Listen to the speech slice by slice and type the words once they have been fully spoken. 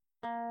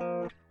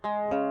Hi,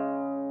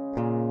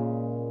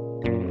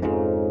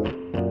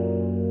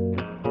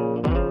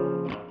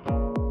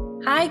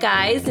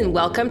 guys, and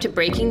welcome to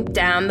Breaking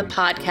Down the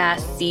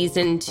Podcast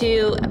Season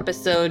 2,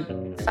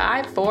 Episode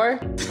 5, 4?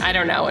 I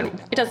don't know.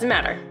 It doesn't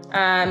matter.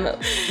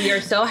 We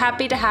are so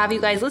happy to have you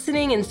guys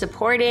listening and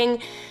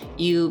supporting.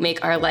 You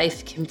make our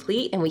life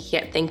complete, and we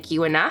can't thank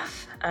you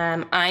enough.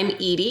 I'm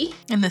Edie.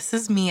 And this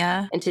is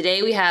Mia. And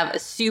today we have a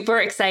super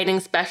exciting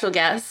special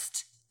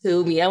guest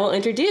who Mia will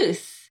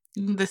introduce.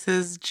 This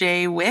is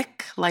Jay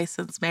Wick,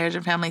 licensed marriage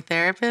and family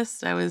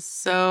therapist. I was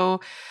so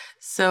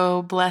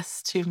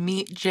blessed to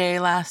meet Jay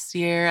last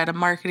year at a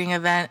marketing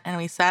event, and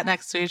we sat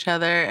next to each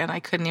other, and I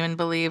couldn't even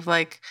believe,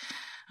 like,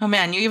 oh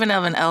man, you even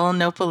have an El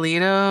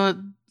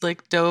Nopalito,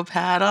 like, dope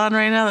hat on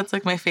right now. That's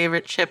like my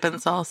favorite chip and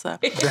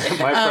salsa.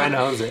 My friend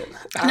owns it.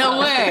 No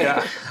way.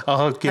 Yeah.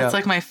 I'll hook you That's up.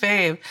 like my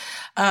fave.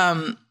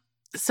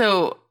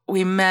 So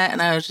we met,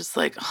 and I was just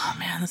like, oh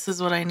man, this is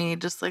what I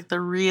need. Just like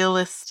the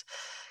realest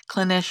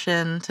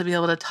clinician to be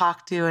able to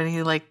talk to, and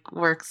he like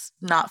works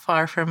not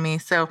far from me.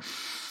 So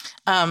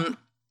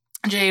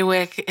Jay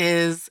Wick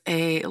is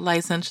a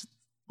licensed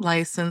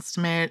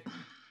married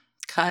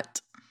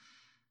cut.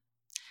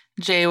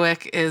 Jay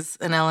Wick is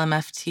an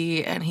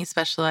LMFT, and he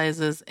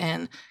specializes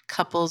in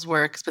couples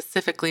work,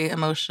 specifically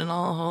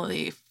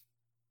emotionally.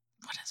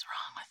 What is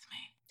wrong with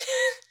me?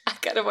 I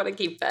kind of want to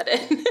keep that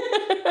in.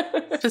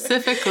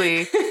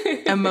 Specifically,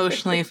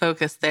 emotionally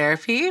focused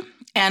therapy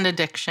and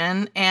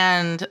addiction.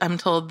 And I'm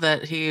told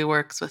that he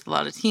works with a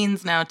lot of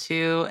teens now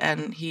too,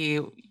 and he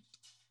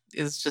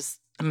is just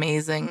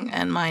amazing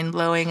and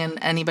mind-blowing, and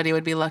anybody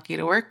would be lucky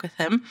to work with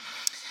him.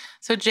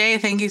 So Jay,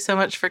 thank you so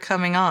much for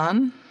coming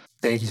on.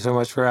 Thank you so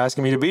much for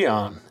asking me to be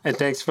on. And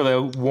thanks for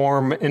the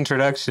warm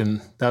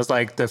introduction. That was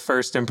like the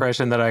first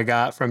impression that I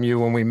got from you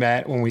when we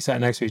met, when we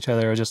sat next to each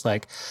other. I was just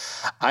like,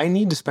 I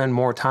need to spend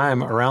more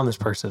time around this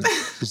person.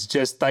 It's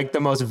just like the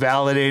most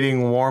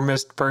validating,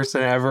 warmest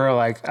person ever.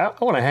 Like, I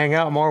want to hang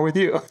out more with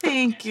you.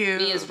 Thank you.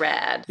 Mia's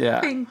rad. Yeah.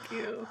 Thank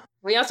you.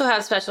 We also have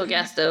a special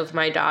guest of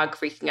my dog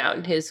freaking out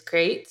in his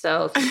crate.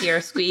 So if you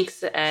hear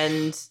squeaks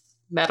and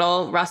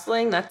metal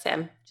rustling, that's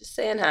him. Just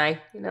saying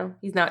hi. You know,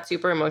 he's not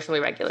super emotionally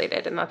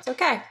regulated, and that's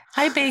okay.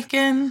 Hi,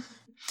 Bacon.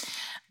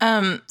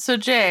 So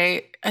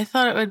Jay, I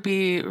thought it would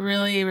be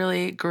really,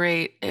 really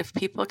great if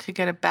people could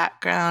get a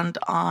background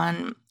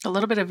on a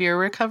little bit of your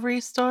recovery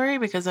story,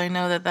 because I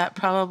know that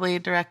probably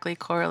directly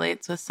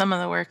correlates with some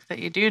of the work that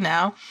you do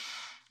now.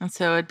 And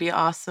so it'd be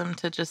awesome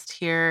to just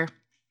hear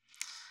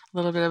a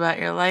little bit about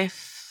your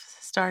life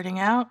starting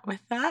out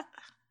with that.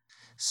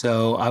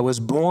 So I was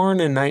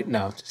born in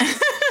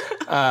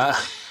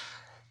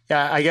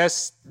Yeah, I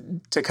guess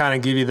to kind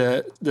of give you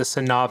the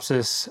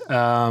synopsis,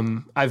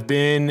 I've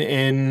been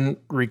in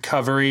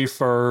recovery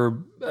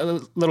for a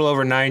little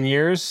over 9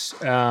 years.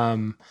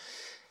 And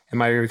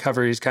my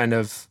recovery's kind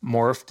of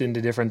morphed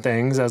into different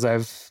things as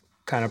I've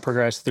kind of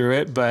progressed through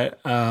it. But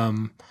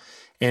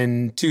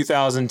in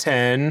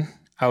 2010,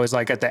 I was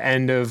like at the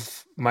end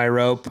of my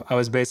rope. I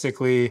was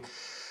basically,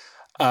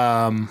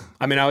 I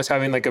was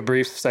having like a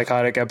brief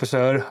psychotic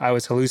episode. I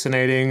was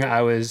hallucinating.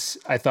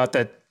 I thought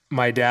that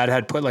my dad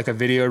had put like a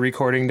video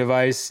recording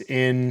device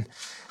in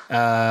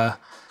our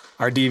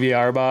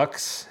DVR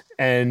box.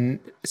 And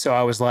so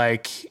I was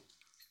like,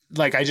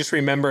 I just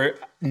remember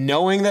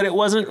knowing that it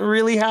wasn't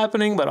really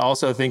happening, but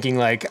also thinking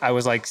like I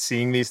was like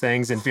seeing these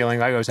things and feeling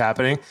like it was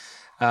happening.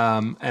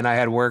 And I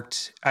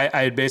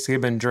had basically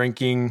been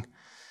drinking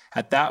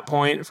at that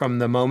point from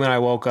the moment I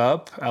woke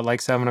up at like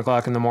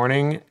 7:00 in the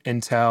morning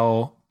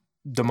until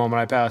the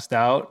moment I passed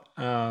out.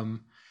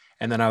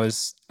 And then I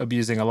was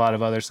abusing a lot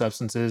of other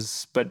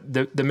substances. But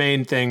the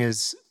main thing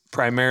is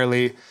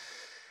primarily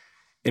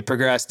it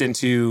progressed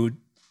into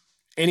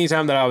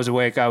anytime that I was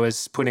awake, I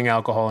was putting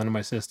alcohol into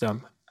my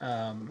system.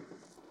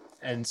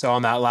 And so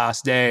on that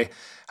last day,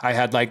 I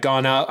had like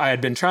gone out. I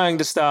had been trying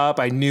to stop.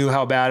 I knew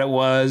how bad it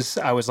was.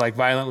 I was like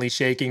violently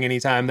shaking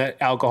anytime that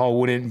alcohol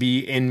wouldn't be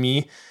in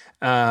me.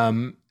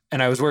 And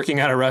I was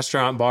working at a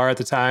restaurant bar at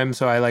the time.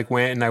 So I like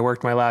went and I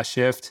worked my last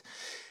shift.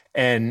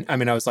 And I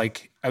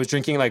was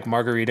drinking like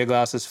margarita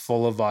glasses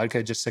full of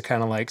vodka just to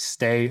kind of like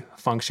stay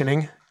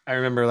functioning. I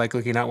remember like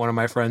looking at one of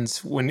my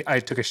friends when I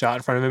took a shot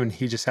in front of him, and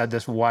he just had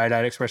this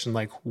wide-eyed expression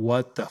like,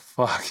 what the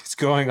fuck is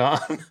going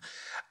on?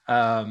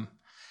 And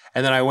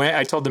then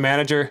I told the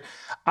manager,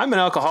 I'm an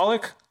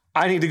alcoholic.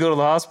 I need to go to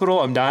the hospital.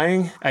 I'm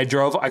dying. I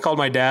called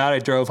my dad. I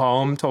drove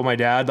home, told my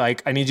dad,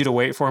 like, I need you to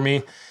wait for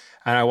me.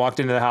 And I walked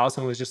into the house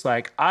and was just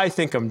like, I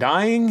think I'm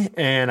dying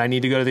and I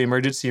need to go to the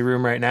emergency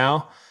room right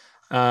now.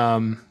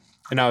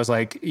 And I was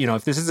like,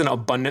 if this isn't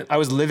I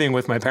was living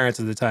with my parents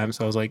at the time.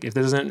 So I was like, if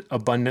this isn't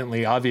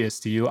abundantly obvious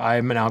to you,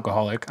 I'm an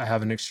alcoholic. I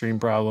have an extreme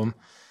problem.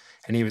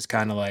 And he was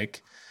kind of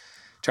like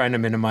trying to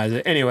minimize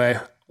it. Anyway,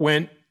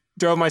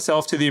 drove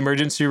myself to the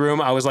emergency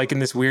room. I was like in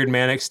this weird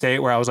manic state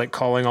where I was like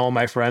calling all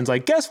my friends,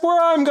 like, guess where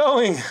I'm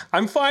going?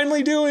 I'm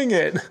finally doing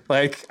it.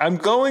 Like, I'm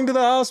going to the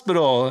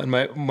hospital. And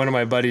one of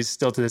my buddies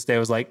still to this day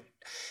was like,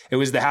 it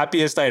was the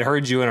happiest I'd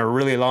heard you in a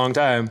really long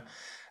time.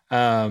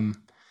 And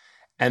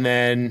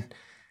then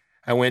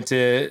I went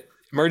to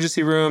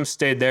emergency room,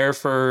 stayed there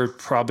for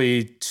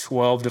probably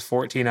 12 to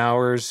 14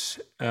 hours.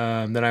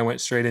 Then I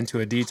went straight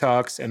into a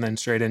detox and then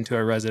straight into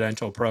a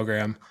residential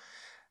program.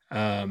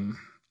 I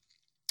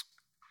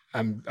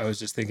was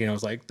just thinking, I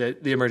was like,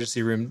 the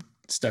emergency room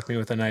stuck me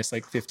with a nice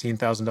like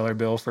 $15,000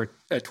 bill for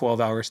a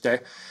 12-hour stay.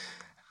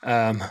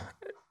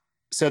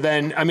 So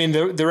then, I mean,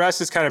 the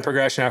rest is kind of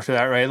progression after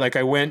that, right? Like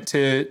I went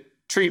to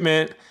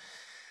treatment,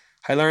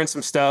 I learned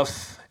some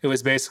stuff. It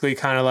was basically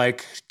kind of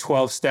like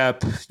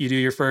 12-step. You do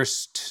your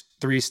first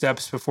 3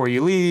 steps before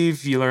you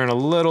leave. You learn a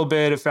little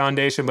bit of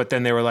foundation, but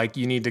then they were like,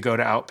 you need to go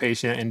to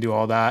outpatient and do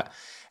all that.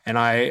 And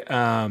I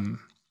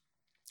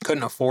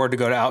couldn't afford to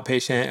go to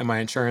outpatient, and my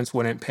insurance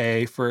wouldn't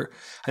pay for,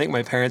 I think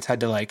my parents had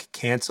to like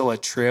cancel a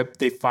trip.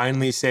 They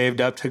finally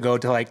saved up to go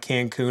to like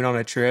Cancun on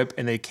a trip,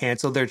 and they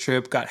canceled their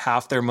trip, got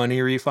half their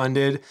money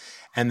refunded,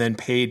 and then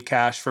paid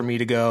cash for me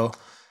to go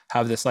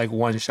have this like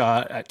one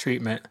shot at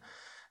treatment.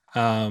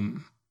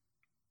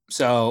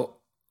 So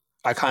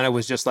I kind of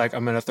was just like,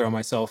 I'm going to throw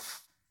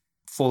myself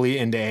fully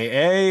into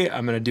AA.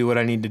 I'm going to do what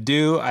I need to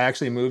do. I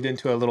actually moved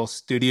into a little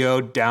studio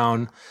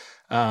down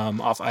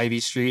off Ivy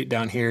Street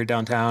down here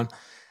downtown.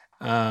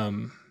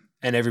 And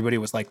everybody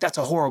was like, that's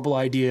a horrible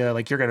idea.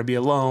 Like, you're going to be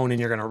alone and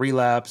you're going to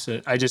relapse.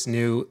 I just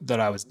knew that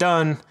I was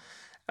done.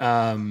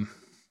 And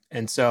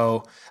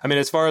so, I mean,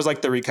 as far as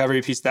like the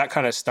recovery piece, that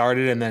kind of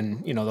started. And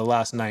then, you know, the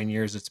last 9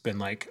 years, it's been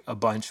like a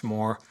bunch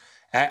more.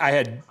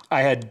 I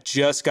had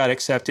just got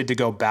accepted to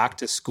go back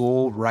to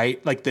school,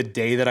 right? Like the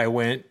day that I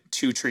went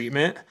to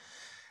treatment.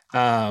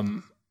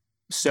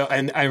 So,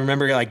 and I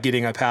remember like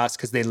getting a pass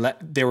because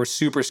they were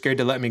super scared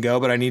to let me go,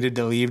 but I needed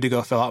to leave to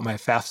go fill out my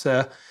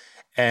FAFSA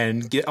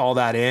and get all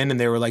that in. And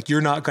they were like,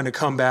 you're not going to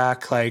come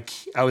back. Like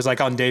I was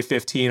like on day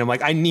 15, I'm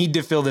like, I need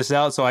to fill this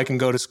out so I can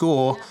go to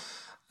school.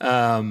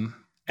 And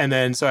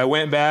then, so I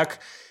went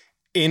back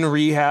in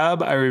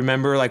rehab. I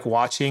remember like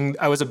watching,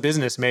 I was a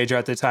business major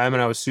at the time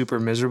and I was super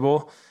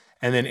miserable.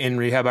 And then in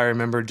rehab, I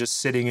remember just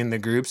sitting in the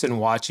groups and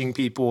watching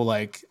people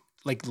like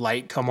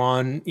light come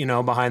on, you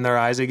know, behind their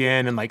eyes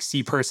again, and like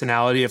see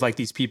personality of like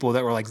these people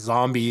that were like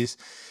zombies.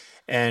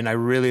 And I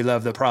really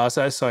loved the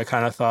process. So I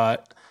kind of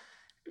thought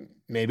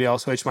maybe I'll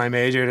switch my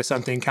major to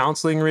something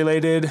counseling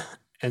related.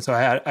 And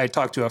so I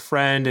talked to a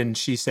friend, and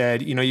she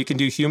said, you know, you can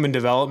do human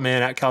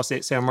development at Cal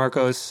State San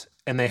Marcos,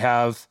 and they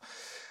have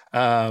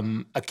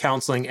a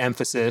counseling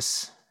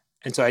emphasis.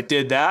 And so I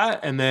did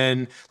that. And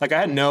then like I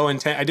had no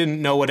intent. I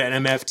didn't know what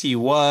an MFT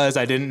was.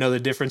 I didn't know the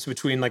difference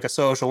between like a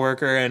social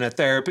worker and a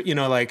therapist, you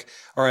know, like,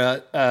 or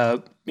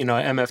you know,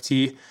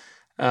 MFT.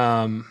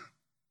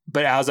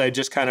 But as I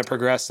just kind of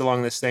progressed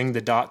along this thing,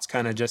 the dots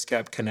kind of just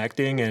kept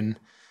connecting. And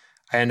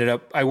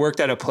I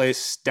worked at a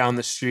place down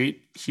the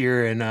street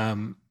here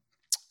in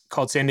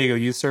called San Diego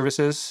Youth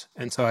Services.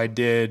 And so I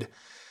did,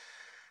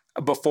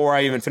 before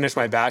I even finished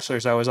my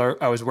bachelor's, I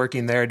was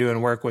working there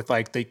doing work with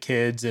like the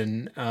kids,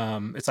 and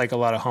it's like a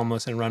lot of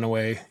homeless and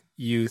runaway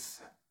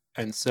youth.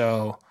 And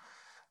so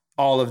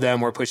all of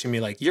them were pushing me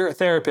like, you're a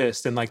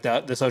therapist. And like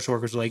the social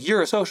workers were like,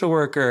 you're a social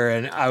worker.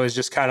 And I was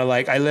just kind of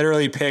like, I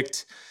literally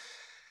picked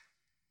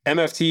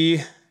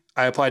MFT.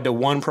 I applied to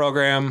one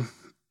program.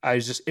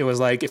 It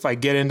was like, if I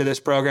get into this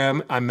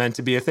program, I'm meant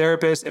to be a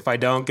therapist. If I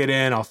don't get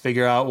in, I'll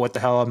figure out what the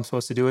hell I'm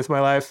supposed to do with my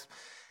life.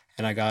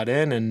 And I got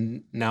in,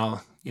 and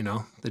now, you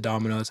know, the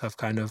dominoes have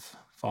kind of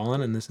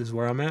fallen, and this is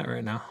where I'm at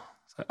right now.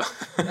 So.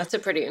 That's a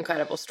pretty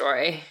incredible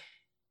story.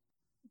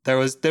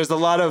 There's a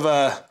lot of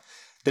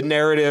the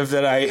narrative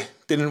that I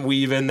didn't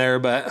weave in there,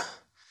 but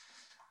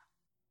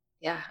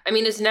yeah, I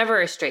mean, it's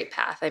never a straight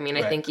path. I mean,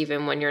 right. I think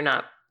even when you're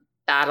not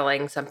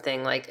battling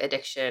something like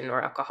addiction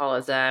or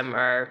alcoholism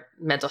or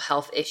mental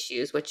health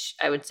issues, which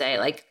I would say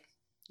like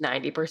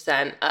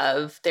 90%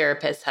 of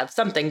therapists have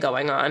something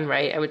going on,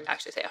 right? I would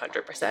actually say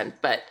 100%,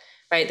 but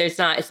right,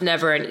 it's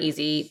never an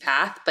easy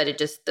path, but it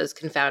just, those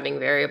confounding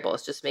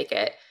variables just make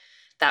it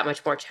that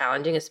much more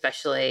challenging,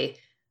 especially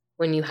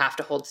when you have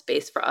to hold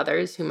space for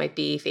others who might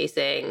be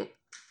facing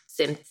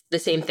the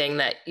same thing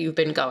that you've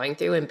been going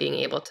through, and being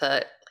able to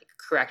like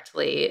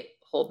correctly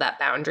hold that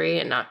boundary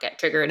and not get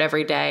triggered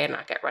every day and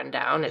not get run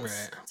down.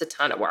 It's a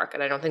ton of work.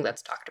 And I don't think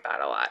that's talked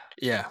about a lot.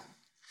 Yeah.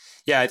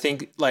 Yeah. I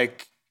think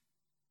like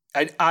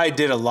I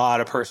did a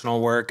lot of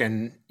personal work,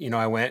 and, you know,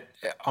 I went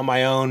on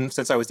my own.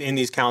 Since I was in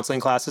these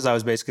counseling classes, I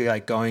was basically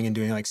like going and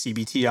doing like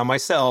CBT on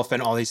myself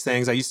and all these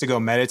things. I used to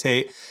go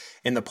meditate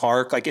in the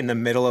park, like in the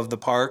middle of the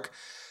park,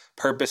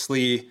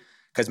 purposely,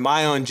 because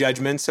my own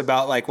judgments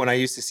about like when I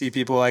used to see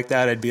people like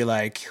that, I'd be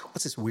like,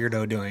 what's this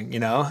weirdo doing? You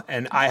know?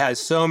 And I had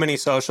so many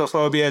social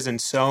phobias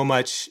and so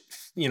much,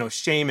 you know,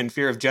 shame and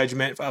fear of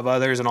judgment of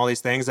others and all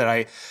these things that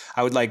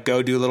I would like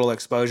go do little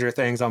exposure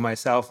things on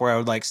myself, where I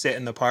would like sit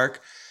in the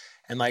park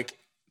and like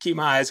keep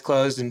my eyes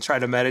closed and try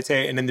to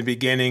meditate. And in the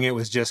beginning, it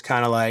was just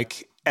kind of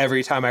like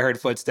every time I heard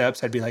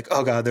footsteps, I'd be like,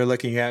 oh God, they're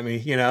looking at me,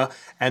 you know?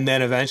 And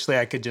then eventually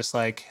I could just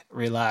like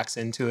relax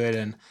into it.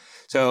 And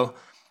so,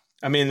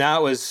 I mean,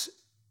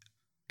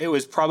 it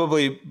was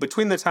probably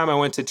between the time I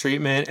went to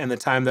treatment and the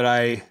time that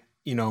I,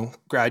 you know,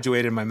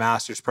 graduated my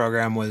master's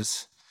program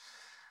was,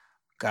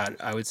 God,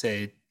 I would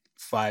say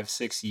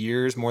 5-6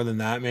 years, more than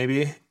that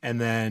maybe.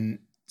 And then,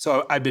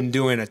 so I've been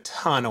doing a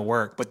ton of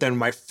work, but then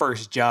my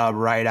first job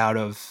right out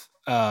of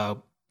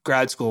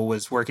grad school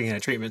was working in a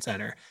treatment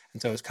center.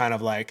 And so it was kind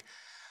of like,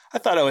 I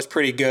thought I was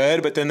pretty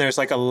good, but then there's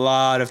like a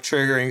lot of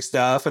triggering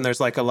stuff. And there's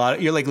like a lot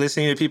of, you're like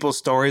listening to people's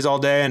stories all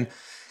day. And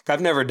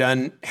I've never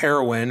done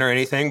heroin or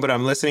anything, but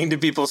I'm listening to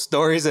people's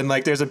stories. And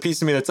like, there's a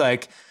piece of me that's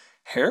like,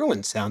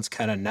 heroin sounds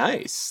kind of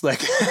nice.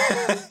 Like,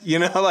 you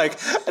know, like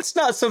it's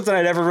not something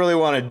I'd ever really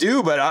want to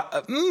do,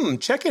 but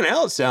checking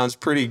out sounds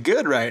pretty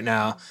good right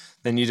now.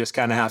 Then you just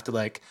kind of have to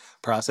like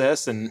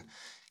process and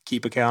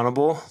keep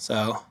accountable.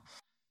 So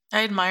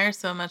I admire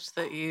so much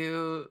that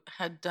you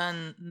had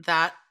done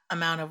that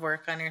amount of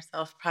work on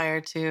yourself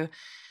prior to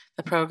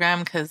the program,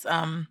 because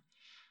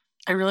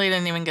I really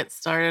didn't even get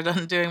started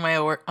on doing my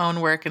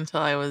own work until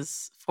I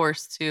was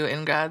forced to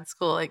in grad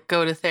school, like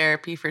go to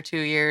therapy for 2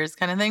 years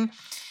kind of thing.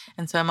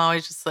 And so I'm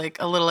always just like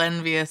a little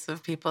envious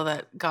of people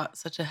that got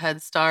such a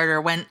head start or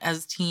went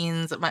as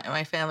teens.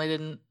 My family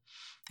didn't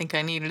think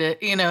I needed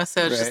it, you know?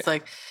 So it's just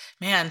like,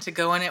 man, to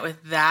go in it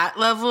with that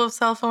level of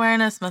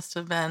self-awareness must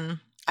have been,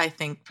 I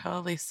think,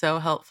 probably so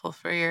helpful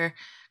for your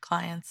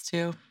clients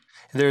too.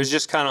 There was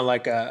just kind of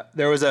like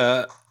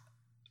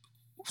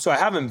so I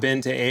haven't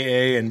been to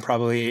AA in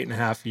probably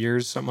 8.5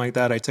 years, something like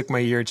that. I took my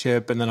year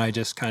chip and then I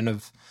just kind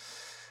of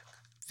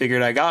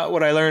figured I got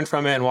what I learned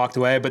from it and walked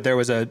away. But there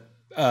was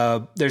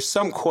there's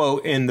some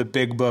quote in the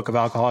big book of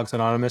Alcoholics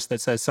Anonymous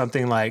that says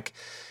something like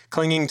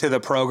clinging to the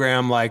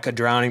program like a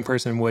drowning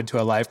person would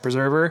to a life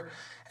preserver.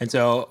 And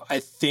so I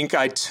think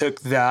I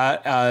took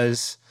that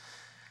as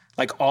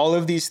like all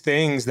of these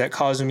things that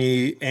cause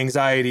me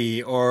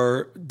anxiety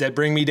or that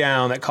bring me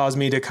down, that cause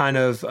me to kind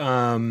of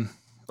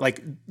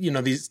like, you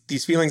know,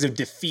 these feelings of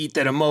defeat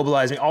that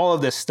immobilize me, all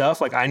of this stuff,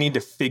 like I need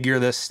to figure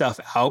this stuff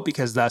out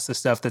because that's the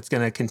stuff that's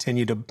going to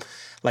continue to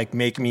like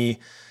make me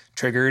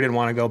triggered and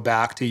want to go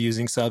back to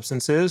using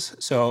substances.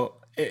 So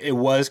it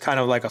was kind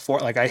of like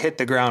like I hit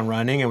the ground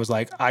running. It was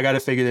like, I got to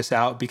figure this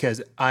out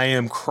because I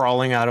am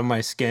crawling out of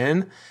my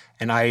skin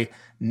and I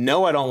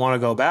know I don't want to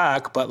go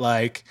back, but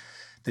like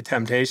the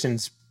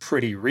temptation's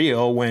pretty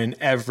real when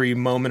every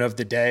moment of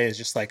the day is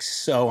just like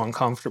so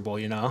uncomfortable,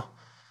 you know?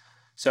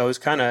 So it was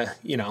kind of,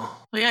 you know.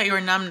 Well, yeah, you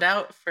were numbed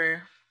out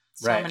for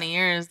so many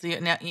years.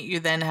 You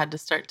then had to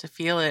start to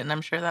feel it. And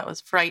I'm sure that was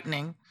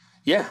frightening.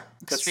 Yeah.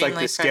 That's like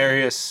the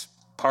scariest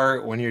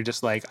part when you're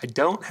just like, I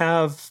don't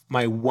have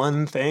my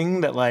one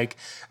thing that like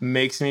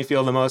makes me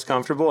feel the most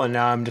comfortable. And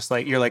now I'm just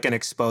like, you're like an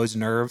exposed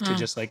nerve to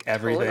just like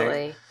everything.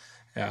 Totally.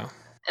 Yeah.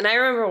 And I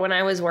remember when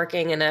I was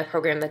working in a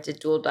program that did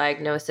dual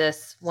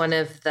diagnosis, one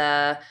of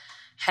the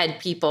head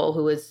people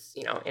who was,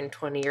 you know, in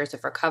 20 years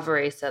of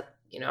recovery said,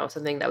 you know,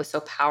 something that was so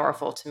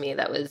powerful to me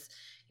that was,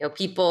 you know,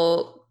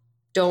 people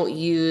don't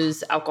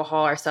use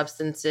alcohol or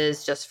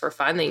substances just for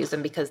fun. They use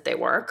them because they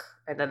work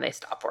and then they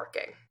stop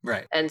working.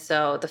 Right. And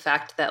so the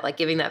fact that like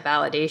giving that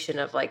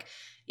validation of like,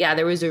 yeah,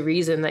 there was a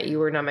reason that you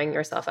were numbing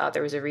yourself out.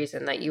 There was a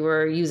reason that you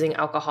were using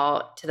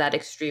alcohol to that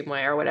extreme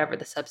way or whatever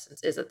the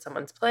substance is that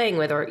someone's playing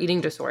with, or eating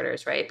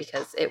disorders, right?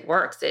 Because it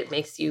works. It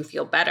makes you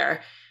feel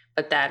better.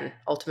 But then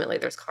ultimately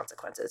there's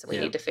consequences and we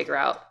need to figure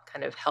out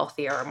kind of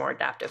healthier or more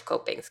adaptive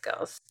coping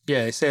skills.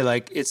 Yeah, they say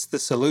like it's the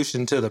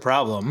solution to the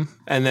problem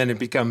and then it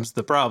becomes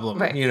the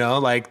problem, you know,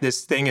 like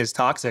this thing is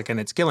toxic and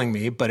it's killing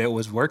me, but it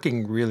was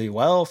working really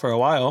well for a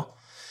while.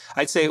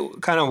 I'd say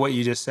kind of what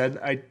you just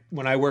said.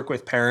 When I work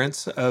with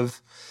parents of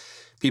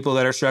people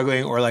that are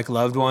struggling or like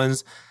loved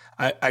ones,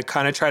 I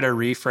kind of try to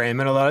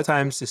reframe it a lot of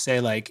times to say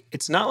like,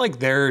 it's not like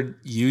they're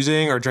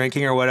using or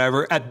drinking or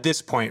whatever at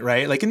this point,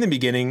 right? Like in the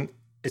beginning,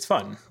 it's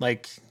fun.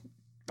 Like,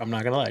 I'm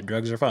not going to lie,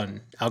 drugs are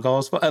fun. Alcohol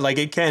is fun. Like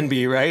it can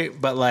be, right?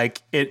 But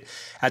like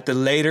at the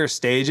later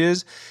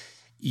stages,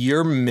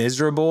 you're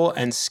miserable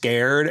and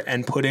scared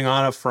and putting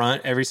on a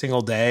front every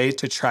single day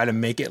to try to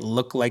make it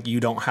look like you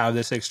don't have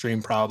this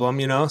extreme problem,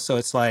 you know? So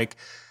it's like,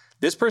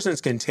 this person's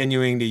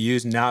continuing to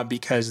use not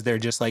because they're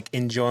just like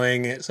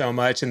enjoying it so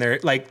much and they're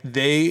like,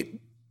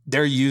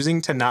 they're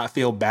using to not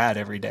feel bad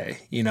every day,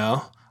 you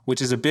know? Which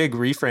is a big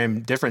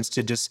reframe difference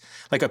to just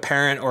like a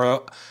parent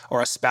or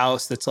a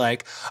spouse that's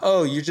like,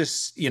 oh, you're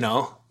just, you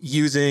know,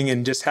 using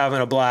and just having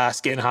a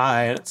blast, getting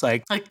high. And it's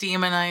like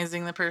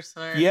demonizing the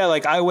person. Yeah,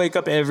 like I wake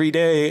up every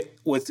day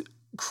with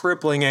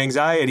crippling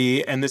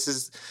anxiety and this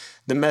is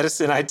the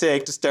medicine I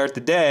take to start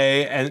the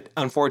day. And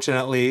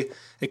unfortunately,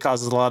 it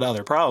causes a lot of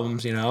other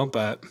problems, you know,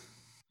 but.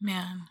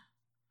 Man,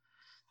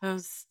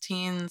 those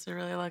teens are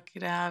really lucky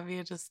to have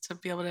you just to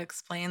be able to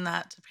explain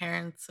that to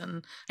parents.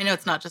 And I know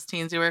it's not just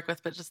teens you work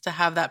with, but just to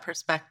have that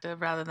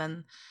perspective rather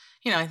than,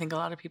 you know, I think a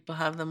lot of people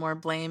have the more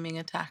blaming,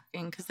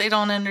 attacking because they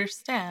don't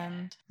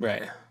understand.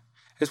 Right.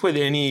 It's with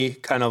any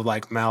kind of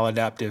like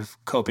maladaptive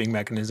coping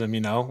mechanism,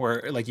 you know,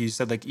 where like you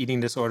said, like eating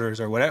disorders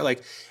or whatever,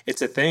 like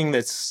it's a thing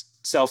that's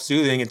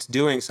self-soothing, it's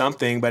doing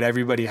something, but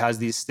everybody has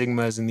these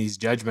stigmas and these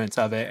judgments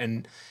of it.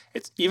 And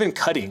it's even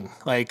cutting,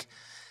 like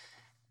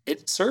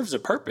it serves a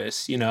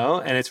purpose, you know,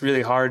 and it's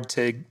really hard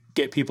to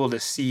get people to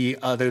see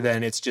other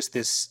than it's just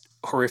this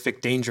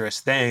horrific, dangerous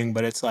thing.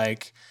 But it's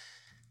like,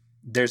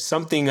 there's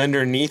something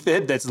underneath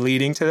it that's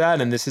leading to that.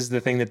 And this is the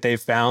thing that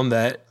they've found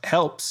that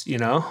helps,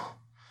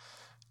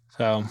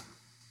 So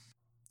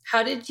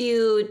how did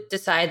you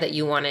decide that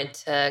you wanted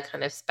to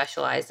kind of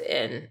specialize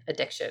in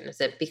addiction? Is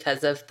it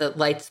because of the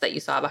lights that you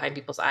saw behind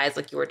people's eyes,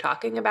 like you were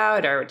talking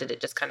about, or did it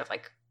just kind of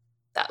like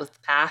that was the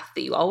path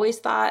that you always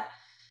thought?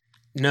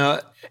 No,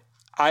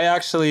 I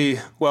actually,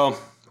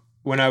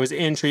 when I was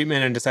in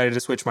treatment and decided to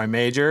switch my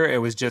major, it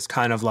was just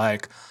kind of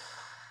like,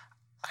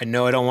 I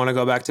know I don't want to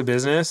go back to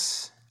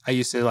business. I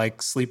used to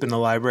like sleep in the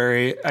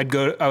library. I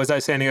was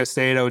at San Diego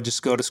State. I would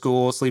just go to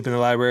school, sleep in the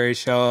library,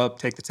 show up,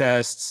 take the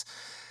tests.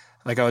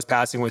 Like I was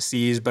passing with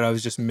C's, but I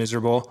was just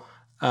miserable.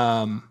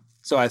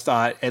 So I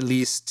thought, at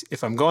least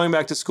if I'm going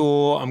back to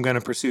school, I'm going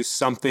to pursue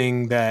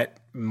something that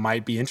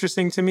might be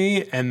interesting to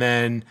me. And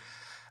then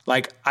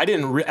like I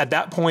didn't, at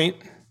that point,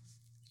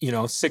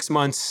 6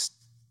 months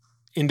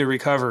into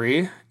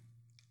recovery,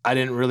 I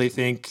didn't really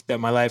think that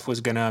my life was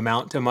going to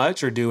amount to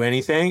much or do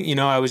anything.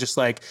 I was just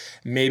like,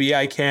 maybe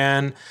I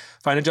can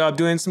find a job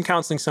doing some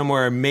counseling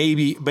somewhere,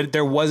 maybe, but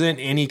there wasn't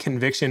any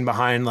conviction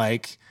behind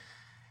like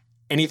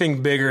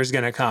anything bigger is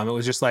going to come. It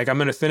was just like, I'm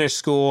going to finish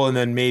school and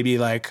then maybe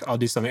like I'll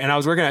do something. And I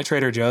was working at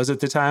Trader Joe's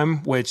at the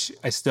time, which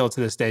I still to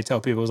this day tell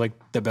people was like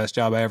the best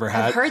job I ever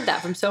had. I've heard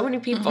that from so many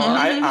people.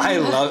 I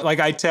love, like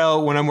I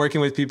tell when I'm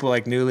working with people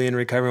like newly in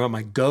recovery, I'm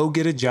like, go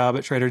get a job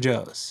at Trader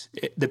Joe's.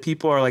 The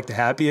people are like the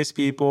happiest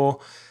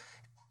people.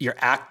 You're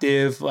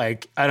active.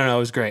 Like, I don't know. It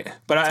was great.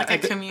 But it's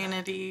like a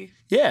community.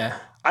 Yeah.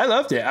 I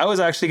loved it. I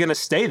was actually going to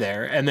stay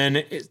there. And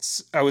then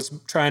I was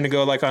trying to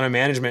go like on a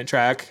management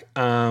track.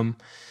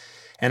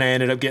 And I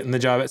ended up getting the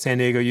job at San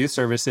Diego Youth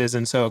Services.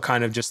 And so it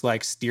kind of just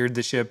like steered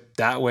the ship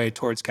that way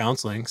towards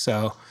counseling.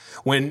 So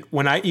when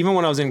I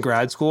was in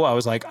grad school, I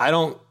was like, I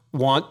don't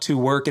want to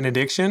work in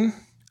addiction.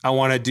 I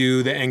want to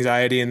do the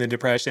anxiety and the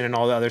depression and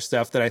all the other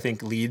stuff that I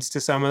think leads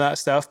to some of that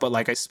stuff. But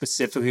like I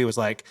specifically was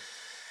like,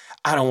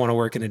 I don't want to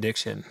work in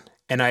addiction.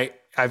 And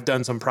I've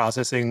done some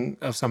processing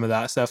of some of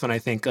that stuff. And I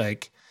think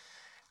like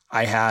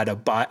I had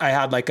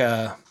like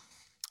a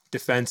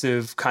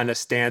defensive kind of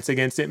stance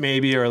against it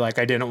maybe, or like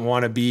I didn't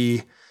want to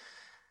be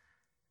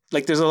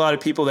like, there's a lot of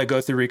people that go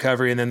through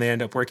recovery and then they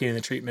end up working in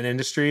the treatment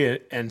industry.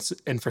 And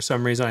for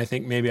some reason, I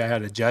think maybe I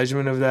had a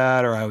judgment of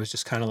that, or I was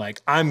just kind of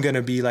like, I'm going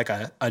to be like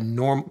a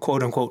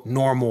quote unquote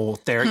normal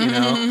therapy,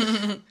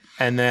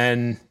 And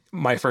then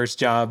my first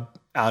job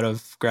out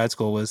of grad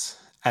school was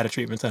at a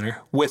treatment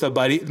center with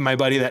my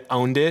buddy that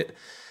owned it.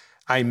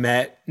 I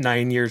met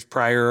 9 years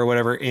prior or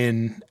whatever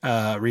in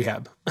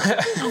rehab.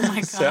 Oh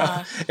my God.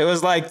 So it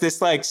was like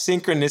this like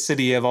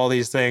synchronicity of all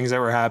these things that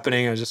were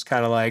happening. It was just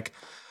kind of like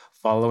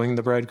following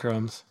the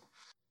breadcrumbs.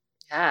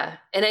 Yeah.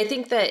 And I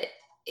think that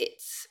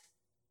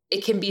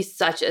it can be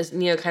such, as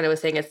Neo kind of was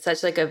saying, it's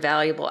such like a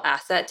valuable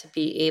asset to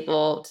be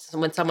able to,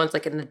 when someone's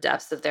like in the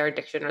depths of their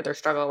addiction or their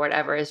struggle or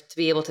whatever, is to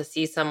be able to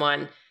see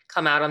someone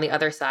come out on the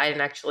other side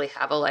and actually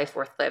have a life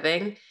worth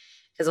living.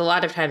 Because a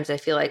lot of times I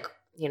feel like,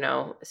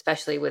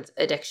 especially with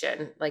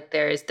addiction, like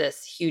there is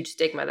this huge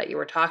stigma that you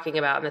were talking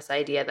about, and this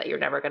idea that you're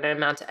never going to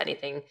amount to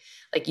anything.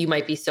 Like you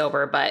might be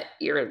sober, but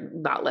you're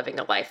not living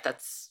a life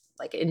that's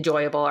like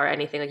enjoyable or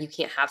anything. Like you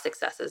can't have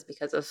successes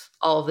because of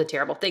all of the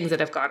terrible things that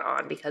have gone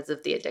on because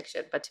of the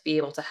addiction. But to be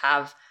able to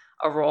have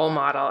a role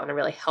model and a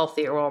really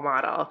healthy role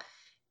model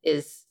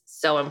is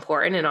so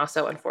important. And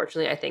also,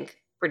 unfortunately, I think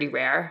pretty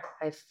rare.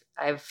 I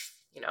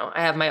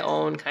have my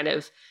own kind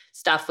of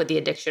stuff with the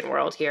addiction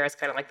world here. It's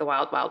kind of like the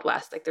wild, wild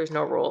west. Like there's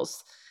no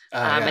rules.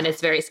 And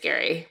it's very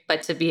scary.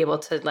 But to be able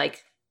to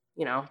like,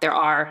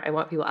 I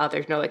want people out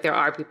there to know like there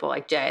are people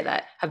like Jay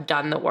that have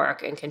done the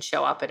work and can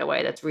show up in a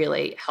way that's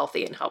really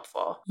healthy and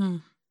helpful.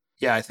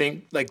 Yeah, I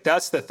think like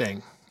that's the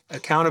thing.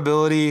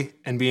 Accountability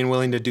and being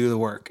willing to do the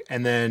work.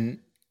 And then,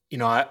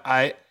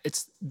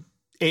 it's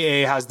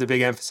AA has the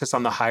big emphasis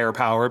on the higher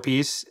power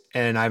piece.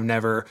 And I'm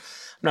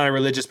not a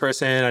religious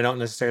person. I don't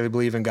necessarily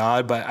believe in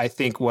God, but I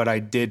think what I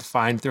did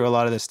find through a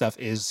lot of this stuff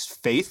is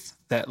faith,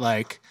 that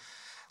like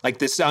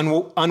this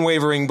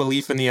unwavering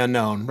belief in the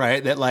unknown,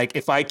 right? That like,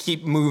 if I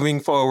keep moving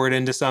forward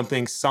into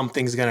something,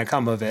 something's going to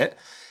come of it.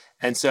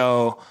 And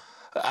so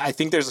I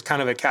think there's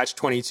kind of a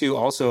catch-22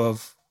 also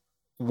of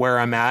where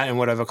I'm at and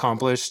what I've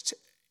accomplished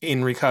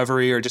in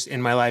recovery or just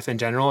in my life in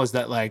general, is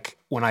that like,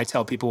 when I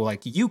tell people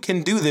like, you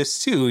can do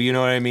this too, you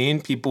know what I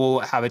mean? People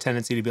have a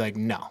tendency to be like,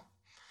 no.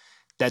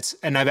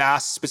 And I've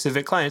asked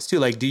specific clients too,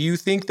 like, do you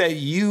think that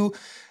you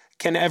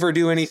can ever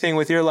do anything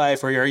with your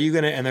life, or are you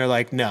going to, and they're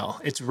like, no,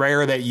 it's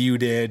rare that you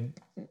did.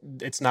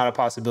 It's not a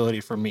possibility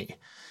for me.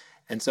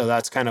 And so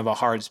that's kind of a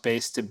hard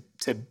space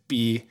to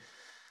be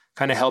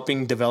kind of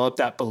helping develop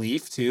that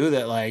belief too,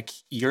 that like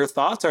your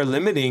thoughts are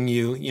limiting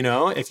you.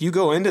 If you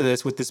go into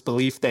this with this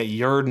belief that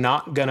you're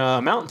not going to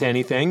amount to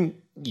anything,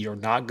 you're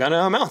not going to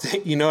amount to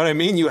it. You know what I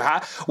mean?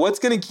 What's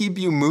going to keep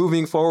you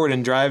moving forward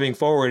and driving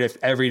forward if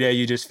every day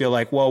you just feel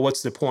like, well,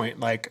 what's the point?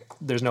 Like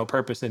there's no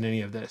purpose in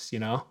any of this,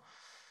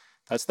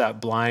 That's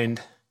that blind.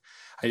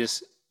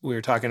 We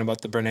were talking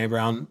about the Brene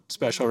Brown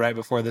special right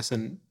before this,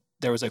 and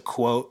there was a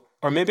quote,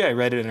 or maybe I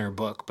read it in her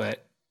book,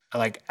 but I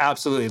like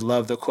absolutely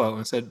love the quote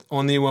and said,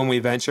 only when we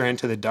venture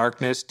into the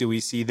darkness do we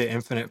see the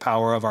infinite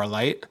power of our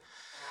light.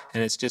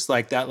 And it's just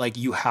like that, like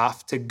you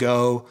have to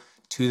go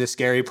to the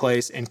scary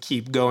place and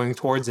keep going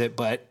towards it.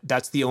 But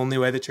that's the only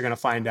way that you're going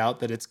to find out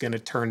that it's going to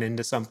turn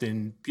into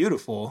something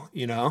beautiful,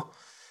 you know?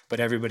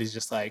 But everybody's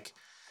just like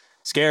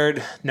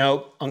scared.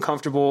 Nope.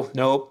 Uncomfortable.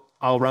 Nope.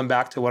 I'll run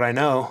back to what I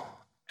know.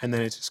 And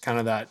then it's just kind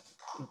of that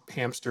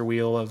hamster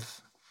wheel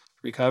of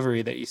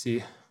recovery that you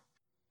see.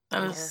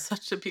 That was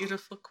such a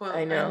beautiful quote.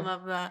 I know. I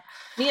love that.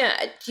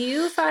 Yeah. Do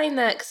you find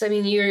that, because I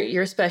mean,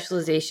 your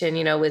specialization,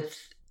 you know, with,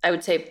 I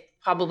would say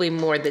probably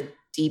more the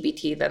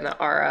DBT than the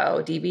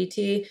RO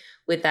DBT,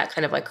 with that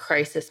kind of like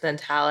crisis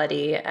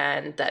mentality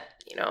and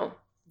that, you know,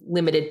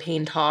 limited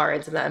pain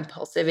tolerance and that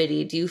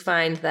impulsivity. Do you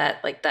find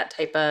that like that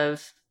type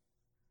of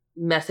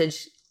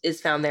message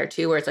is found there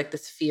too, where it's like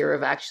this fear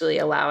of actually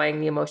allowing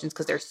the emotions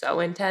because they're so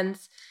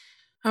intense?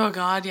 Oh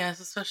God, yes,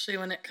 especially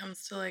when it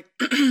comes to like,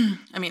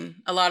 I mean,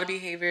 a lot of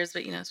behaviors,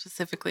 but you know,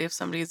 specifically if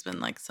somebody's been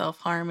like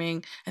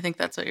self-harming, I think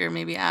that's what you're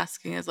maybe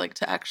asking, is like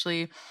to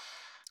actually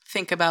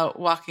think about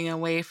walking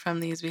away from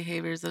these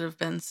behaviors that have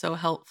been so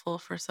helpful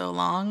for so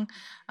long.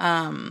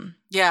 I've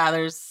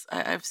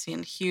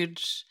seen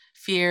huge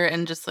fear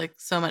and just like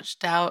so much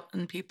doubt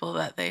in people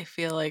that they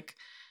feel like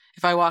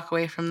if I walk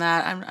away from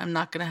that, I'm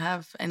not going to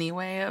have any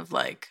way of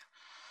like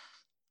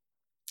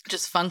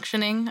just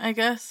functioning, I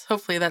guess.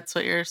 Hopefully that's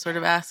what you're sort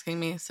of asking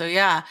me. So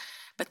yeah,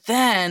 but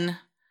then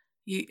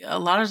a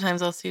lot of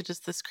times I'll see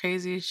just this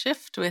crazy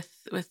shift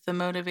with the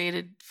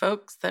motivated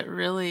folks that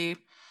really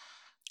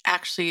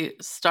actually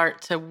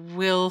start to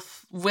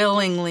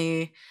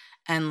willingly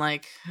and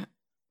like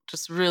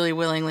just really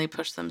willingly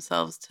push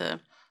themselves to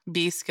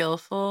be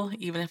skillful,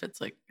 even if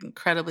it's like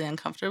incredibly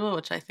uncomfortable,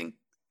 which I think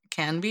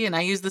can be. And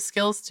I use the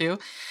skills too.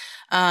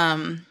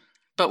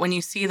 But when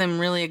you see them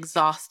really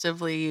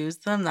exhaustively use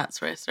them,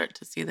 that's where I start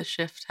to see the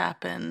shift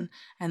happen.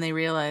 And they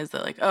realize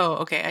that like, oh,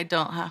 okay, I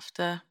don't have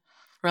to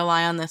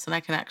rely on this and I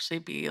can actually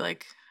be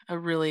like a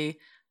really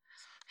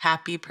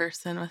happy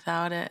person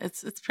without it.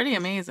 It's pretty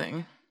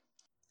amazing.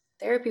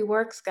 Therapy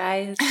works,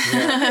 guys.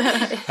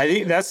 Yeah. I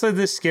think that's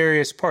the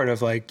scariest part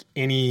of like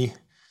any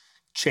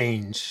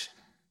change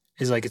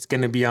is like it's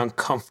going to be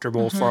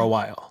uncomfortable for a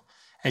while.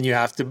 And you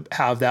have to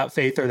have that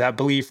faith or that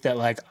belief that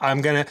like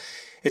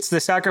it's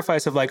the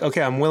sacrifice of like,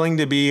 okay, I'm willing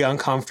to be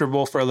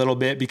uncomfortable for a little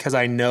bit because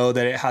I know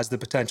that it has the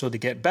potential to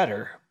get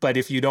better. But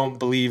if you don't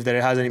believe that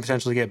it has any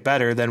potential to get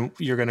better, then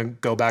you're going to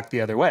go back the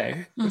other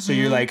way. So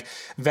you like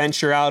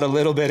venture out a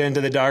little bit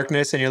into the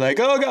darkness and you're like,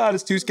 oh God,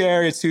 it's too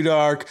scary. It's too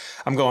dark.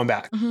 I'm going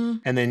back.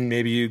 And then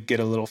maybe you get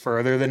a little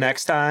further the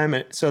next time.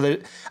 And so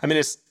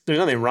there's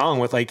nothing wrong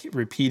with like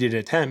repeated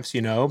attempts,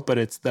 you know, but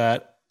it's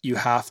that you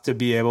have to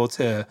be able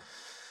to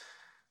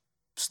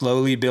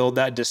slowly build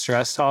that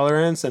distress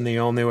tolerance. And the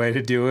only way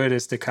to do it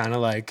is to kind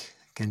of like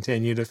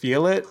continue to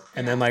feel it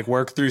and then like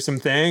work through some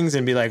things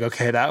and be like,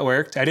 okay, that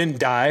worked. I didn't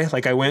die.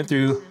 Like I went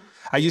through,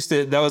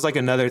 that was like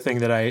another thing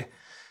that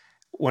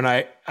when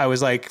I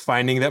was like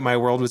finding that my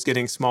world was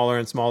getting smaller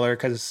and smaller,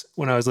 because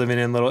when I was living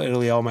in Little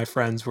Italy, all my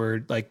friends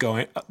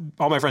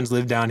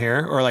lived down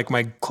here, or like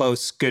my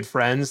close, good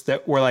friends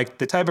that were like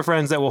the type of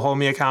friends that will hold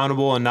me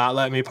accountable and not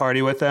let me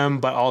party with them.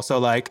 But also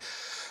like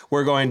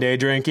we're going day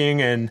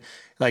drinking and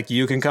like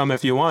you can come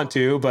if you want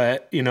to,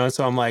 but you know,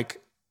 so I'm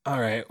like, all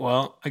right,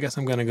 well, I guess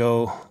I'm going to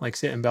go like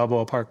sit in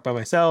Balboa Park by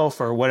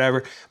myself or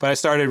whatever. But I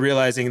started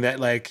realizing that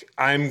like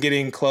I'm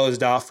getting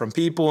closed off from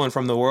people and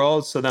from the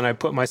world. So then I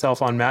put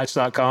myself on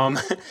Match.com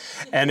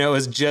and it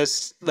was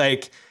just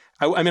like,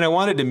 I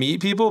wanted to meet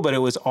people, but it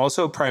was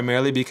also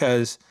primarily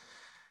because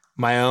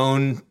my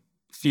own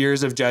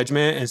fears of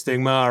judgment and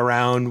stigma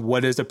around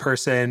what is a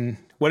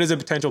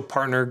potential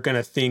partner going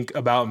to think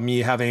about me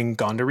having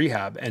gone to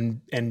rehab and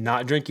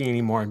not drinking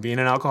anymore and being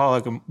an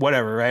alcoholic and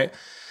whatever, right?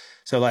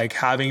 So like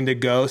having to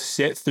go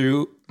sit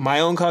through my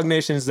own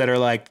cognitions that are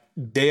like,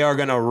 they are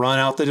going to run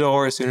out the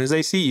door as soon as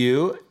they see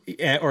you,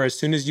 or as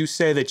soon as you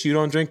say that you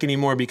don't drink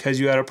anymore because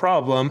you had a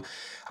problem,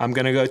 I'm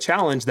going to go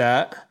challenge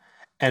that.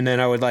 And then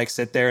I would like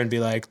sit there and be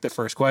like, the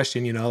first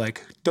question, you know,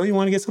 like, don't you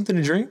want to get something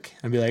to drink?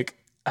 I'd be like,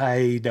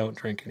 I don't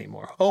drink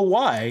anymore. Oh,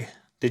 why?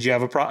 Did you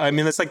have a problem? I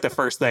mean, that's like the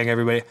first thing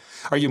everybody,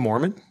 are you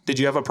Mormon? Did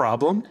you have a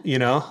problem? You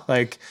know,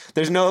 like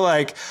there's no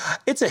like,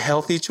 it's a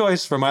healthy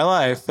choice for my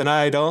life. And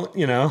I don't,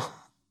 you know.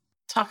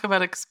 Talk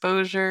about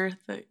exposure.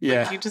 Like,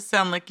 you just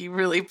sound like you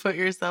really put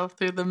yourself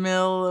through the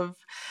mill of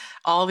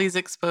all these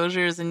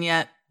exposures and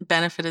yet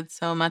benefited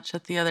so much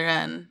at the other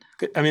end.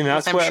 I mean,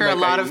 that's I'm sure a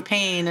lot of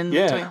pain in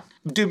between.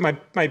 Dude,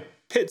 my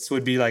pits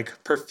would be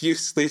like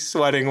profusely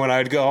sweating when I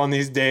would go on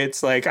these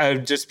dates. Like I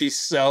would just be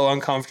so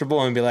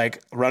uncomfortable and be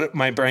like,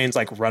 my brain's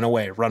like, run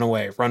away, run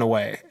away, run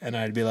away. And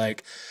I'd be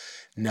like,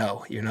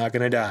 no, you're not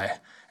going to die.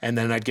 And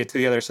then I'd get to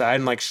the other side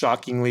and like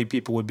shockingly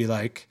people would be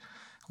like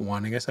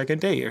wanting a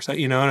second date or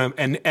something, you know,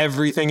 and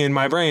everything in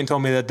my brain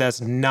told me that that's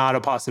not a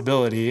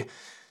possibility.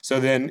 So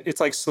then it's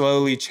like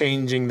slowly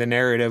changing the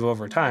narrative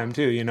over time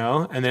too, you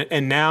know?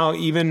 And now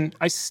even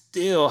I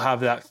still have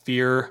that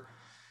fear.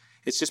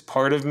 It's just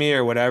part of me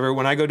or whatever.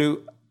 When I go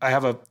to I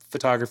have a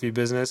photography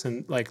business,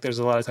 and like there's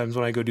a lot of times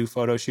when I go do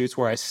photo shoots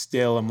where I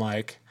still am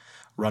like,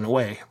 run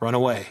away.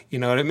 You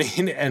know what I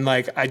mean? And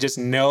like, I just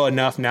know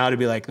enough now to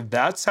be like,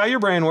 that's how your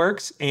brain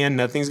works and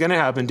nothing's going to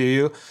happen to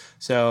you.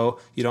 So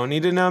you don't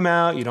need to numb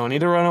out. You don't need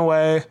to run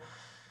away.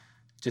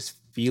 Just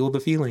feel the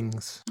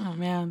feelings. Oh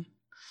man.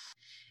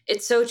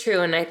 It's so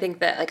true. And I think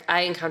that like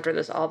I encounter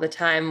this all the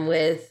time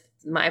with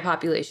my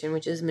population,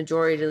 which is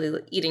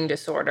majority eating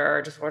disorder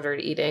or disordered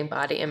eating,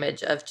 body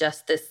image, of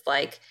just this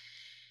like,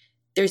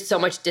 there's so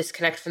much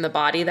disconnect from the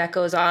body that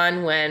goes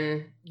on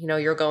when, you know,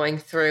 you're going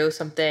through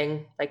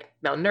something like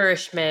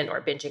malnourishment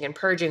or binging and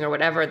purging or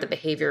whatever the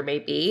behavior may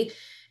be.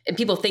 And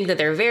people think that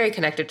they're very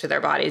connected to their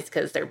bodies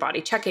because they're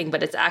body checking,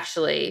 but it's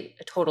actually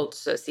a total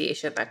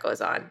dissociation that goes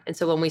on. And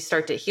so when we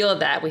start to heal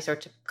that, we start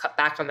to cut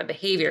back on the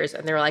behaviors,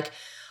 and they're like,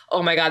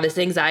 oh my God, this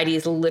anxiety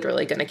is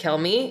literally going to kill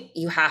me.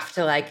 You have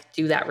to like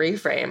do that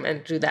reframe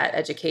and do that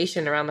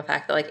education around the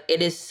fact that like it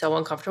is so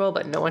uncomfortable,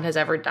 but no one has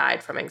ever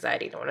died from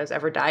anxiety. No one has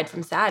ever died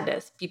from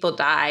sadness. People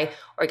die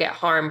or get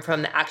harmed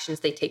from the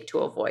actions they take to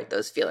avoid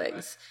those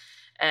feelings.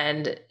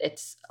 And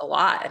it's a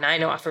lot. And I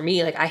know for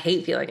me, like I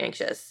hate feeling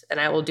anxious and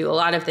I will do a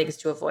lot of things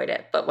to avoid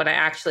it. But when I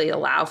actually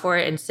allow for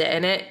it and sit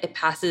in it, it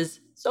passes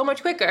so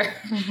much quicker.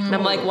 Mm-hmm. And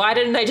I'm like, why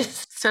didn't I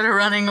just... Instead of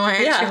running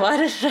away. Yeah, why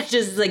didn't I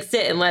just like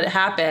sit and let it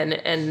happen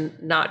and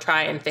not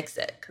try and fix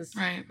it? Because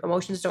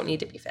emotions don't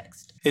need to be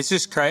fixed. It's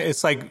just,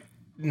 it's like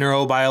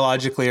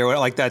neurobiologically or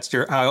like that's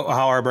how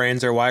our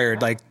brains are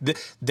wired. Like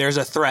there's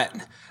a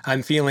threat.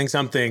 I'm feeling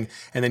something.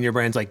 And then your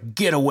brain's like,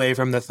 get away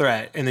from the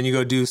threat. And then you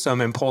go do some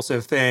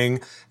impulsive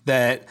thing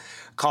that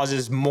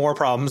causes more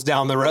problems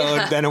down the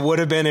road than it would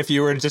have been if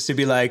you were just to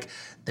be like,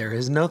 there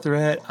is no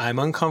threat. I'm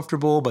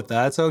uncomfortable, but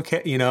that's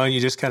okay. You know, and you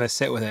just kind of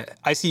sit with it.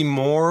 I see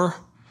more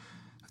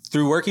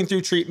through working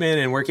through treatment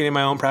and working in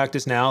my own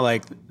practice now,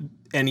 like,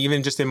 and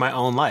even just in my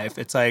own life,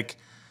 it's like,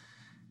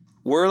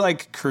 we're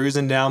like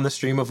cruising down the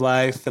stream of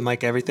life and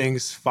like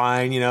everything's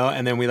fine, you know,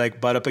 and then we like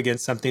butt up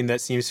against something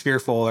that seems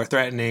fearful or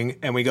threatening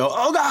and we go,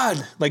 oh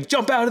God, like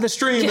jump out of the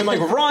stream and like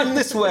run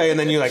this way. And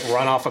then you like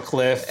run off a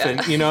cliff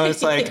and, you know,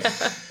 it's like,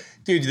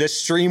 dude, the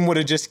stream would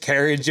have just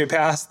carried you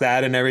past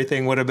that and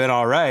everything would have been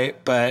all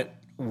right. But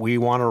we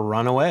want to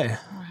run away.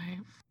 Right.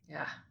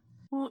 Yeah.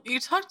 Well, you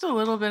talked a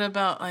little bit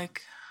about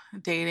like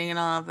dating and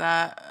all of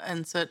that.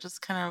 And so it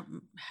just kind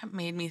of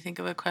made me think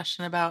of a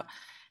question about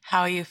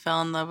how you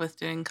fell in love with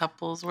doing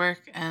couples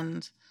work.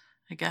 And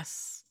I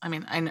guess, I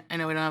mean, I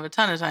know we don't have a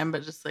ton of time,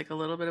 but just like a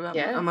little bit about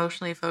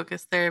emotionally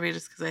focused therapy,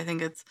 just because I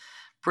think it's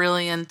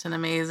brilliant and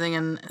amazing.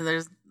 And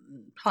there's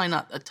probably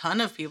not a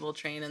ton of people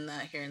trained in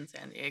that here in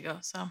San Diego.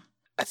 So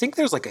I think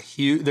there's like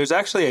there's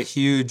actually a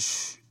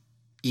huge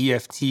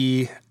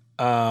EFT,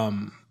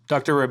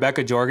 Dr.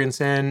 Rebecca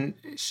Jorgensen.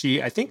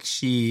 I think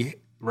she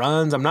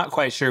runs, I'm not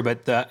quite sure,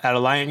 but at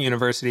Alliant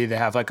University, they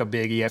have like a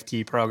big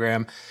EFT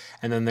program.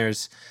 And then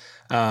there's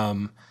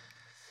the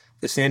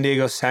San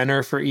Diego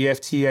Center for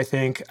EFT, I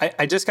think.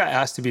 I just got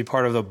asked to be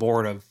part of the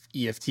board of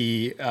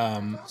EFT.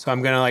 So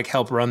I'm going to like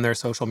help run their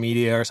social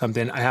media or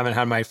something. I haven't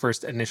had my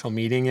first initial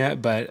meeting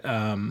yet, but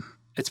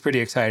it's pretty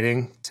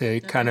exciting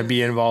to kind of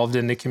be involved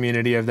in the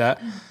community of that.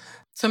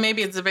 So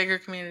maybe it's a bigger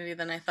community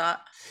than I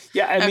thought.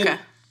 Yeah, I mean,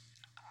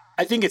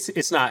 I think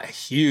it's not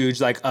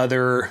huge like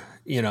other,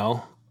 you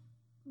know,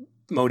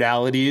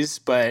 modalities,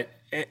 but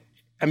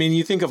I mean,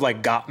 you think of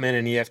like Gottman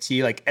and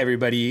EFT, like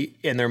everybody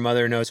and their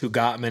mother knows who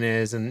Gottman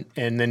is. And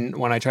then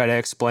when I try to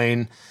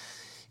explain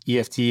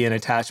EFT and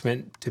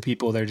attachment to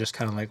people, they're just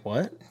kind of like,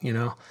 what, you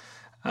know?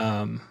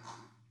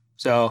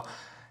 So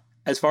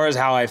as far as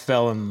how I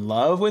fell in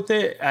love with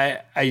it,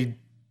 I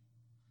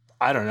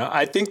don't know.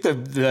 I think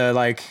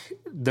the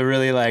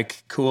really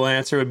like cool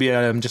answer would be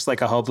I'm just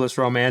like a hopeless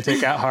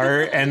romantic at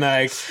heart. And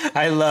like,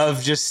 I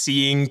love just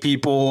seeing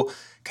people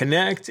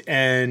connect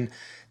and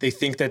they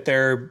think that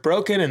they're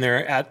broken and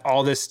they're at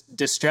all this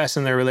distress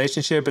in their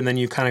relationship. And then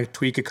you kind of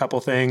tweak a couple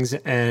things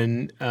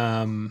and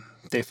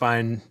they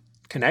find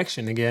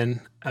connection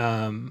again.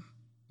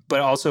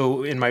 But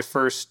also in my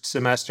first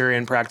semester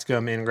in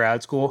practicum in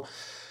grad school,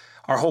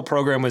 our whole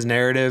program was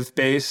narrative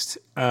based.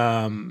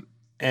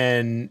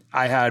 And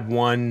I had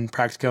one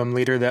practicum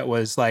leader that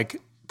was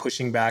like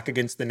pushing back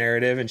against the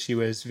narrative and she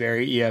was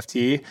very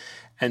EFT.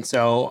 And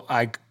so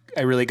I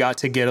really got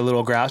to get a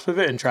little grasp of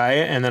it and try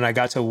it. And then I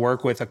got to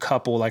work with a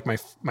couple, like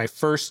my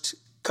first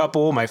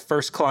couple, my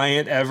first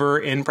client ever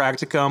in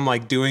practicum,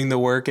 like doing the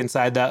work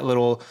inside that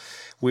little,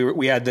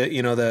 we had the,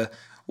 you know, the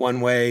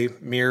one-way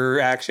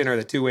mirror action or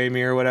the two-way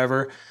mirror,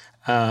 whatever.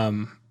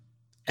 And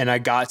I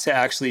got to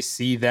actually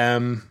see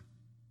them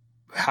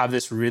have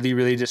this really,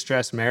 really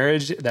distressed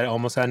marriage that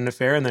almost had an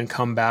affair and then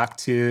come back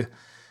to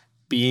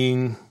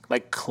being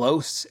like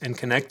close and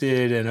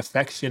connected and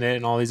affectionate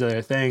and all these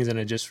other things. And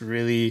it just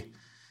really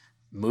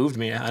moved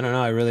me. I don't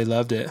know. I really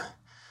loved it.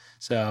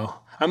 So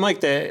I'm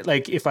like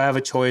if I have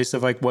a choice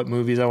of like what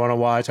movies I want to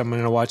watch, I'm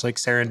going to watch like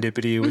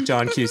Serendipity with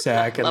John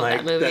Cusack. And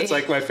like, that's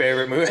like my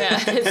favorite movie.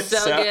 Yeah, it's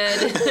so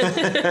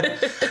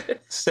good.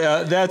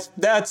 So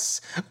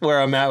that's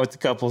where I'm at with the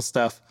couple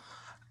stuff.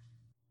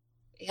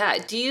 Yeah.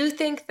 Do you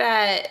think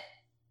that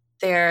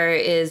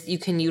you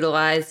can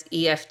utilize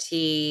EFT?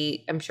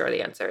 I'm sure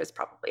the answer is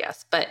probably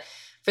yes, but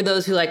for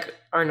those who like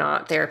are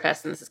not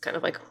therapists, and this is kind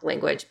of like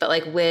language, but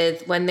like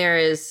when there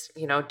is,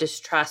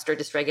 distrust or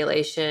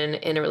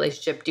dysregulation in a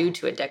relationship due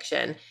to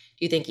addiction, do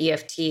you think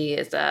EFT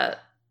is a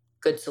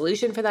good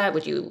solution for that?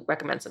 Would you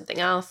recommend something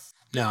else?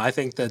 No, I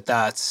think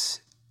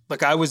that's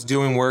like, I was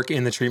doing work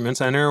in the treatment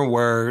center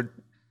where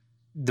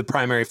the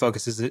primary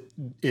focus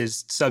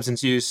is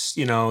substance use,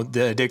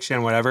 the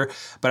addiction, whatever.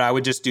 But I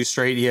would just do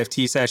straight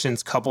EFT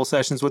sessions, couple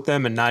sessions with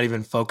them, and not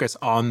even focus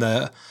on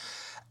the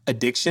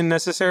addiction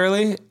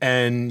necessarily.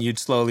 And you'd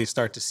slowly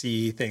start to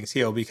see things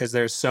heal, because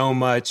there's so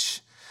much,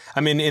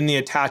 in the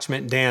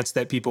attachment dance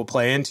that people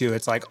play into,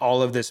 it's like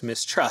all of this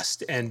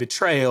mistrust and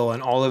betrayal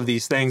and all of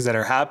these things that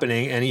are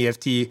happening. And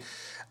EFT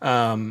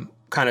kind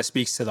of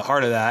speaks to the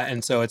heart of that.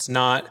 And so it's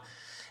not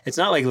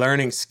like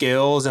learning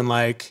skills and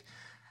like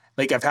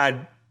I've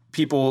had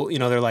people,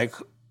 they're like,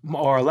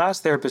 our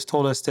last therapist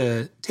told us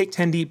to take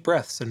 10 deep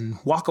breaths and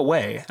walk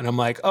away. And I'm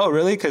like, oh,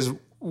 really? Because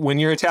when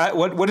you're attached,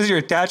 what does your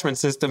attachment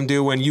system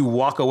do when you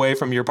walk away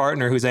from your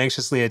partner who's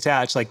anxiously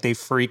attached? Like, they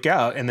freak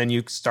out and then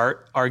you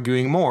start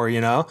arguing more,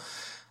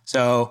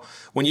 So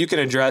when you can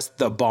address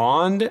the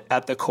bond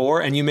at the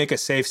core and you make a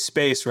safe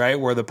space, right,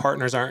 where the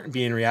partners aren't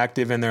being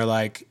reactive and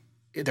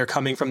they're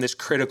coming from this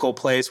critical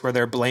place where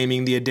they're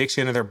blaming the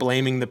addiction or they're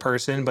blaming the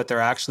person, but they're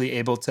actually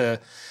able to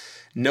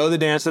know the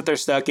dance that they're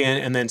stuck in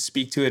and then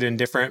speak to it in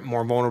different,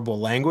 more vulnerable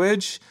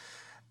language,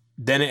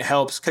 then it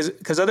helps.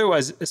 Because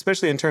otherwise,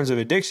 especially in terms of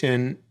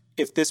addiction,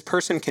 if this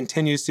person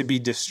continues to be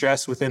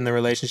distressed within the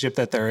relationship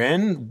that they're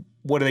in,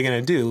 what are they going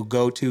to do?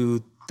 Go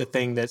to the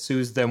thing that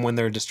soothes them when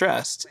they're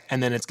distressed.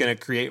 And then it's going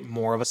to create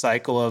more of a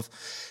cycle of,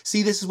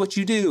 see, this is what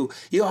you do.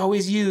 You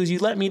always use, you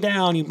let me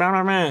down, you blah,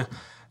 blah, blah.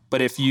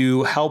 But if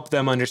you help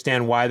them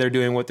understand why they're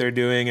doing what they're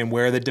doing and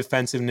where the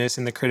defensiveness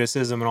and the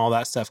criticism and all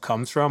that stuff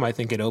comes from, I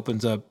think it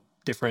opens up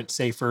different,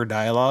 safer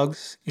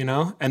dialogues,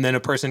 and then a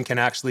person can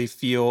actually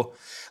feel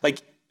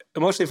like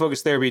emotionally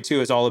focused therapy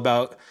too is all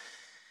about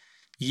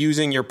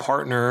using your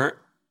partner.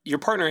 Your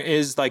partner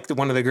is like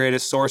one of the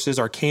greatest sources,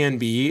 or can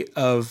be,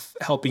 of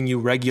helping you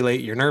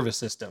regulate your nervous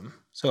system.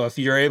 So if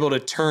you're able to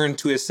turn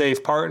to a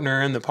safe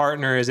partner and the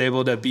partner is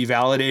able to be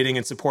validating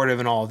and supportive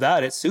and all of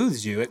that, it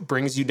soothes you. It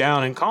brings you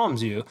down and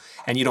calms you.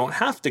 And you don't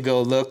have to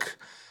go look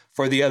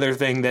for the other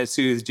thing that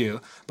soothed you.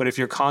 But if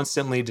you're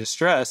constantly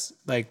distressed,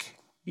 like,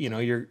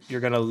 you're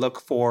going to look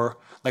for,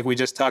 like we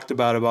just talked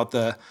about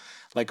the,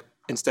 like,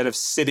 instead of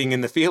sitting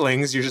in the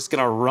feelings, you're just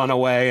going to run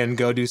away and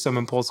go do some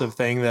impulsive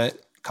thing that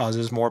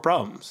causes more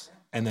problems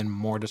and then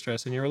more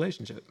distress in your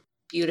relationship.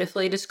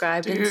 Beautifully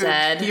described and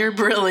said. You're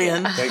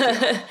brilliant. Thank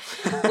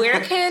you.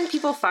 Where can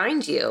people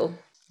find you?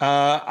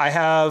 I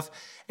have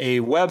a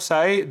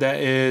website that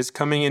is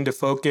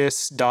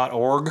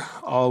comingintofocus.org,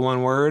 all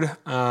one word.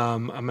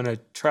 I'm going to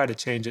try to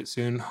change it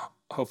soon,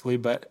 hopefully.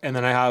 And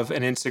then I have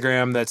an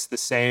Instagram that's the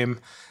same.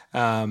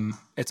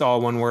 It's all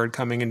one word,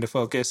 Coming Into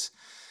Focus.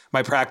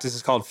 My practice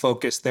is called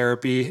Focus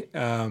Therapy,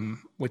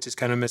 which is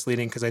kind of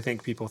misleading because I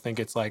think people think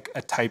it's like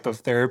a type of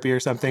therapy or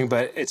something,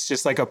 but it's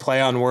just like a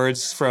play on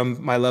words from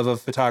my love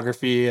of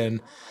photography. And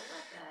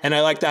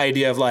I like the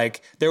idea of,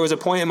 like, there was a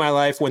point in my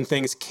life when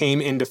things came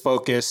into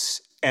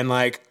focus and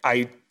like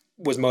I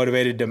was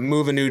motivated to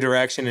move a new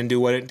direction and do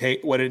what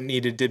it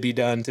needed to be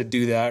done to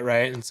do that.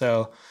 Right. And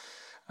so,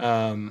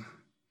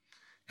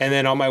 and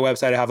then on my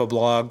website, I have a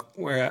blog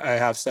where I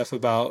have stuff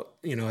about,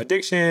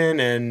 addiction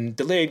and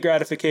delayed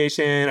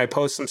gratification. I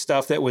post some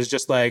stuff that was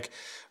just like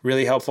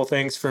really helpful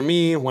things for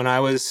me when I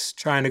was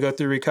trying to go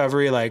through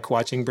recovery, like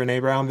watching Brene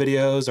Brown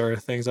videos or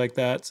things like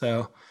that.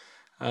 So,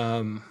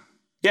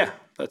 yeah,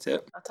 that's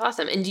it. That's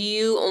awesome. And do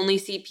you only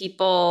see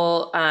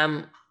people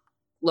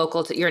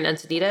local to, you're in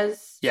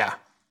Encinitas? Yeah.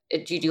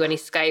 Do you do any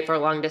Skype or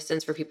long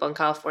distance for people in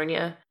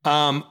California?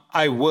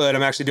 I would.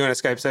 I'm actually doing a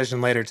Skype session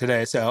later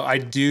today. So I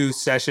do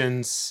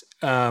sessions,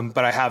 but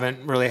I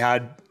haven't really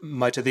had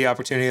much of the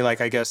opportunity. Like,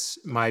 I guess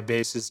my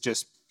base is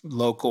just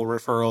local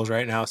referrals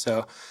right now.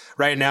 So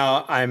right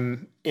now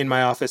I'm in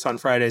my office on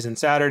Fridays and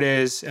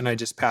Saturdays, and I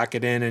just pack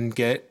it in and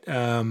get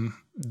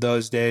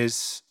those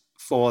days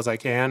full as I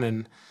can.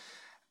 And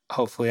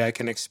hopefully I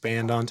can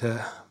expand onto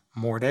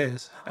more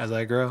days as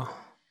I grow.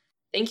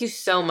 Thank you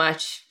so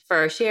much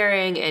for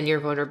sharing and your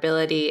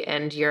vulnerability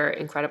and your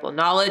incredible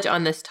knowledge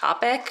on this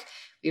topic.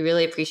 We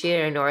really appreciate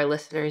it. I know our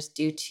listeners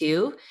do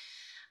too.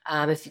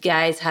 If you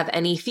guys have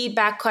any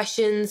feedback,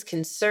 questions,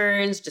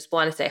 concerns, just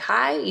want to say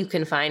hi, you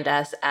can find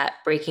us at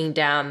Breaking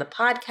Down the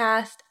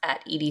Podcast,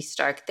 at Edie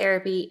Stark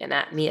Therapy, and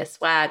at Mia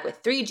Swag with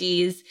 3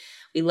 Gs.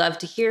 We love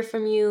to hear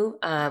from you.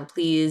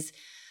 Please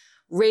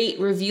rate,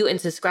 review,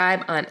 and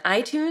subscribe on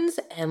iTunes,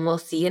 and we'll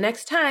see you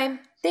next time.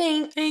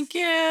 Thanks. Thank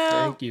you.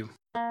 Thank you.